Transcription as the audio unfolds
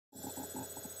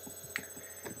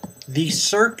The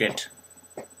Circuit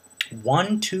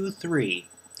 123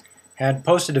 had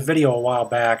posted a video a while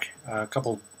back, a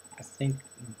couple, I think,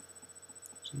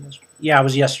 yeah, it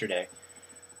was yesterday,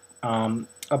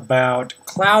 about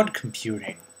cloud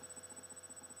computing.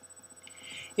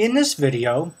 In this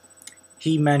video,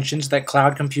 he mentions that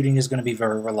cloud computing is going to be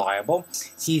very reliable.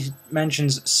 He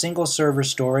mentions single server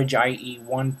storage, i.e.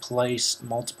 one place,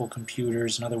 multiple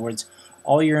computers. In other words,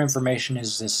 all your information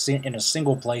is in a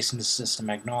single place and is system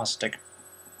agnostic.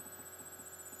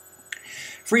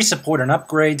 Free support and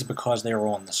upgrades because they are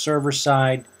all on the server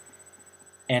side.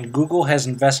 And Google has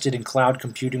invested in cloud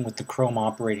computing with the Chrome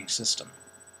operating system.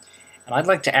 And I'd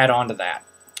like to add on to that.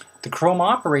 The Chrome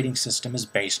operating system is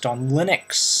based on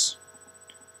Linux.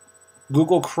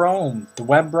 Google Chrome, the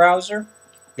web browser,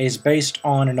 is based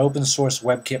on an open source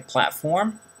WebKit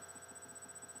platform.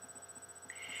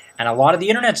 And a lot of the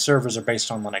internet servers are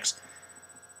based on Linux.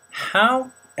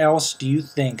 How else do you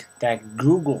think that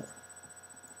Google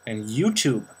and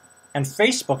YouTube and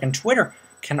Facebook and Twitter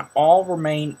can all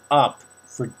remain up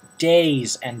for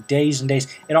days and days and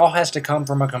days? It all has to come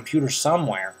from a computer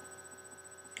somewhere.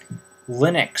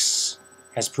 Linux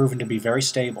has proven to be very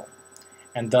stable,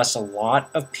 and thus a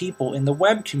lot of people in the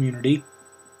web community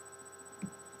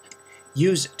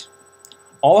use it.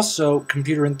 Also,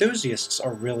 computer enthusiasts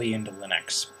are really into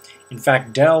Linux. In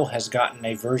fact, Dell has gotten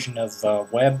a version of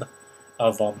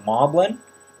Moblin,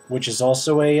 which is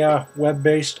also a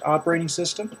web-based operating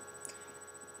system.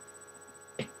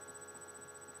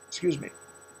 Excuse me.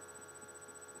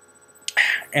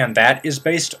 And that is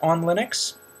based on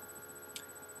Linux.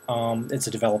 It's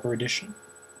a developer edition.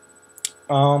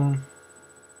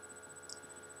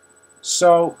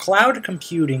 So cloud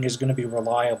computing is going to be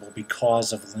reliable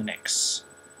because of Linux.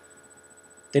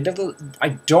 I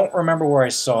don't remember where I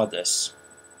saw this,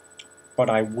 but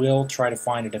I will try to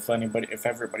find it if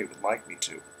everybody would like me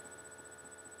to.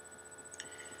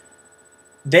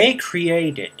 They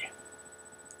created,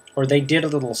 or they did a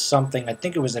little something. I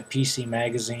think it was at PC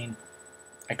Magazine.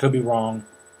 I could be wrong,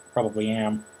 probably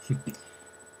am,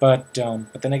 but then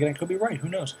again, I could be right. Who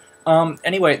knows?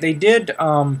 Anyway, they did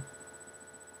a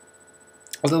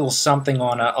little something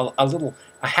on a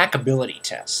hackability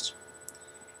test,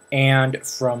 and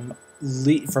from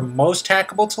most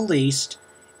hackable to least,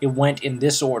 it went in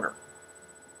this order: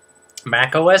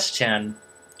 Mac OS X,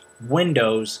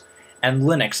 Windows, and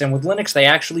Linux. And with Linux, they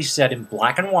actually said in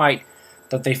black and white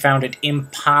that they found it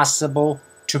impossible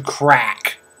to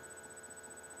crack.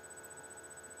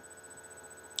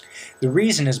 The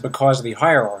reason is because of the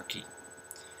hierarchy.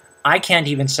 I can't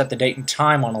even set the date and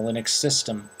time on a Linux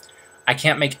system. I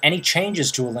can't make any changes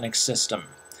to a Linux system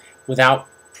without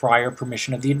prior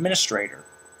permission of the administrator.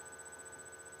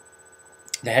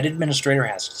 The head administrator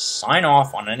has to sign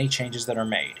off on any changes that are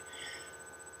made.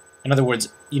 In other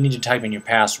words, you need to type in your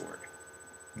password.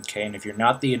 Okay, and if you're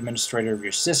not the administrator of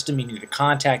your system, you need to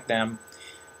contact them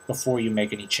before you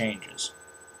make any changes.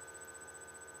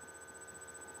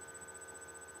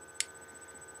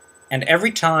 And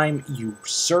every time you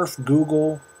surf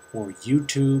Google or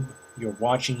YouTube, you're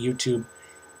watching YouTube,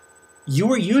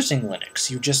 you are using Linux.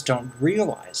 You just don't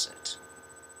realize it.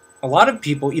 A lot of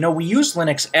people, we use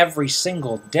Linux every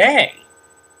single day.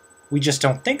 We just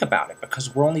don't think about it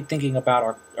because we're only thinking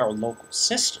about our local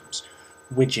systems,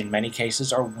 which in many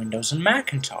cases are Windows and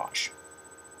Macintosh.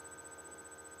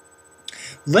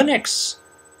 Linux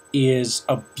is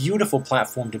a beautiful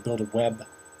platform to build a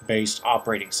web-based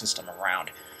operating system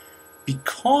around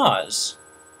because,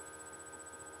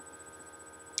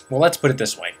 well, let's put it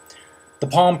this way. The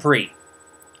Palm Pre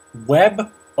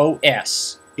Web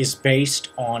OS is based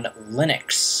on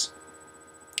Linux.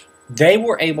 They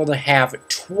were able to have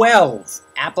 12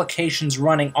 applications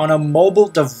running on a mobile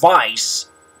device,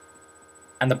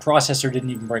 and the processor didn't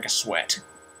even break a sweat.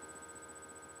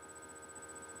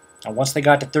 And once they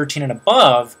got to 13 and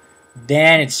above,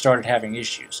 then it started having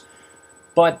issues.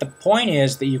 But the point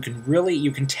is that you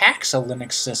can tax a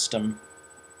Linux system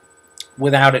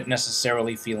without it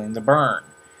necessarily feeling the burn.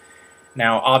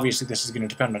 Now, obviously, this is going to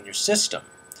depend on your system,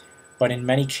 but in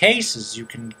many cases, you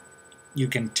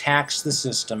can tax the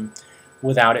system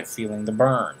without it feeling the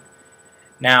burn.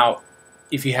 Now,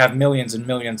 if you have millions and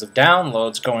millions of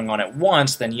downloads going on at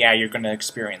once, then yeah, you're going to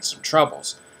experience some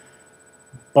troubles.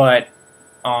 But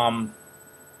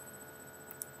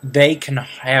they can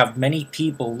have many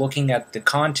people looking at the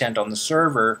content on the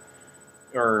server,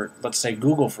 or let's say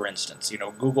Google, for instance.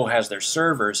 Google has their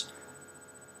servers.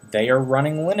 They are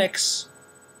running Linux.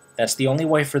 That's the only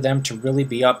way for them to really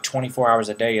be up 24 hours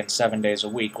a day and 7 days a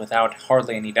week without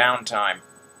hardly any downtime.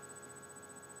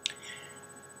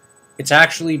 It's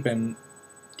actually been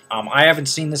I haven't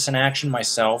seen this in action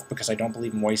myself because I don't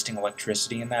believe in wasting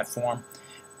electricity in that form,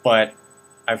 but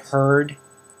I've heard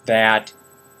that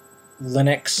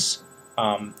Linux,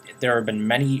 there have been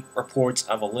many reports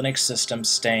of a Linux system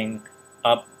staying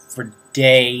up for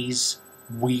days,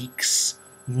 weeks,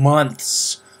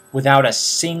 months without a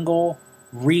single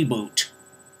reboot.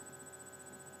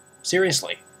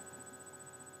 Seriously.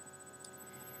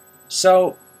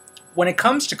 So, when it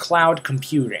comes to cloud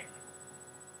computing,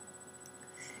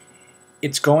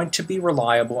 it's going to be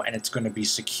reliable and it's going to be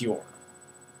secure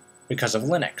because of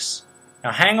Linux.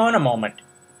 Now, hang on a moment.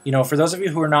 You know, for those of you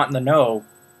who are not in the know,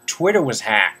 Twitter was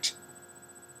hacked.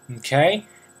 Okay?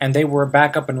 And they were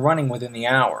back up and running within the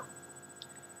hour.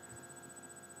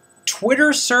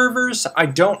 Twitter servers, I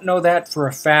don't know that for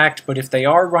a fact, but if they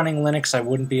are running Linux, I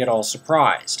wouldn't be at all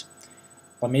surprised.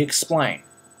 Let me explain.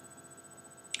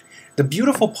 The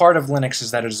beautiful part of Linux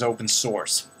is that it is open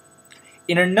source.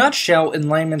 In a nutshell, in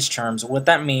layman's terms, what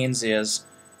that means is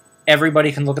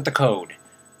everybody can look at the code.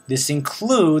 This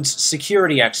includes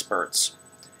security experts.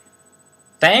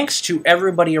 Thanks to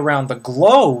everybody around the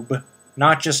globe,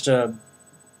 not just a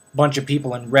bunch of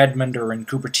people in Redmond or in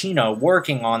Cupertino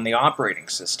working on the operating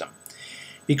system.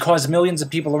 Because millions of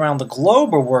people around the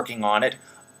globe are working on it,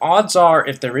 odds are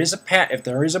if there is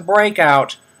a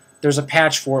breakout, there's a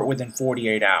patch for it within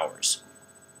 48 hours.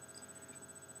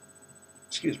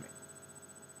 Excuse me.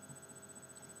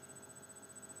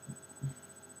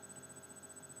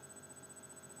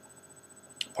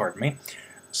 Pardon me.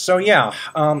 So yeah,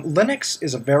 Linux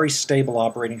is a very stable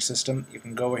operating system. You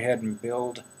can go ahead and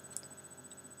build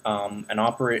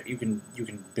You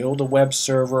can build a web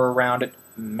server around it.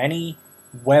 Many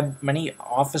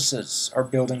offices are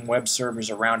building web servers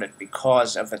around it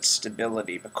because of its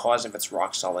stability, because of its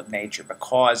rock-solid nature,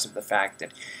 because of the fact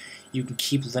that you can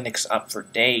keep Linux up for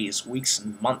days, weeks,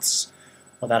 and months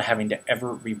without having to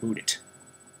ever reboot it.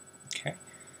 Okay,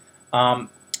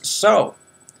 so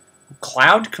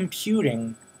cloud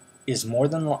computing is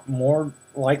more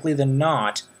likely than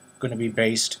not going to be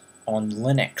based on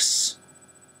Linux,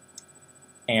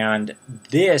 and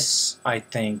this, I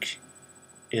think,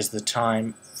 is the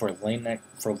time for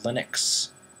Linux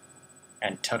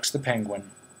and Tux the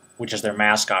Penguin, which is their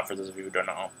mascot for those of you who don't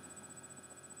know,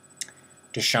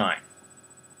 to shine.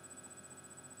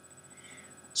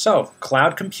 So,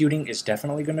 cloud computing is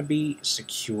definitely going to be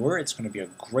secure. It's going to be a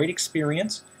great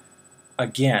experience,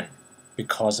 again,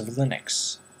 because of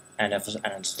Linux. And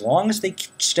as long as they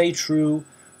stay true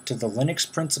to the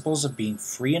Linux principles of being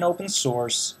free and open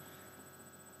source,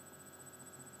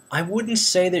 I wouldn't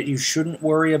say that you shouldn't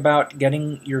worry about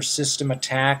getting your system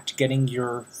attacked, getting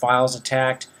your files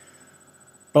attacked,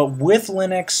 but with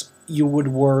Linux, you would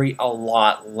worry a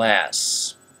lot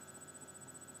less.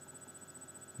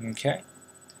 Okay?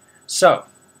 So,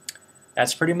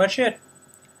 that's pretty much it.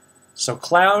 So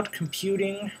cloud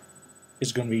computing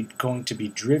is going to be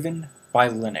driven by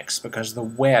Linux because the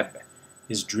web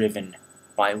is driven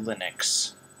by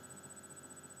Linux.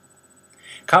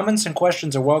 Comments and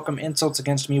questions are welcome. Insults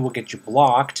against me will get you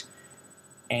blocked.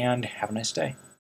 And have a nice day.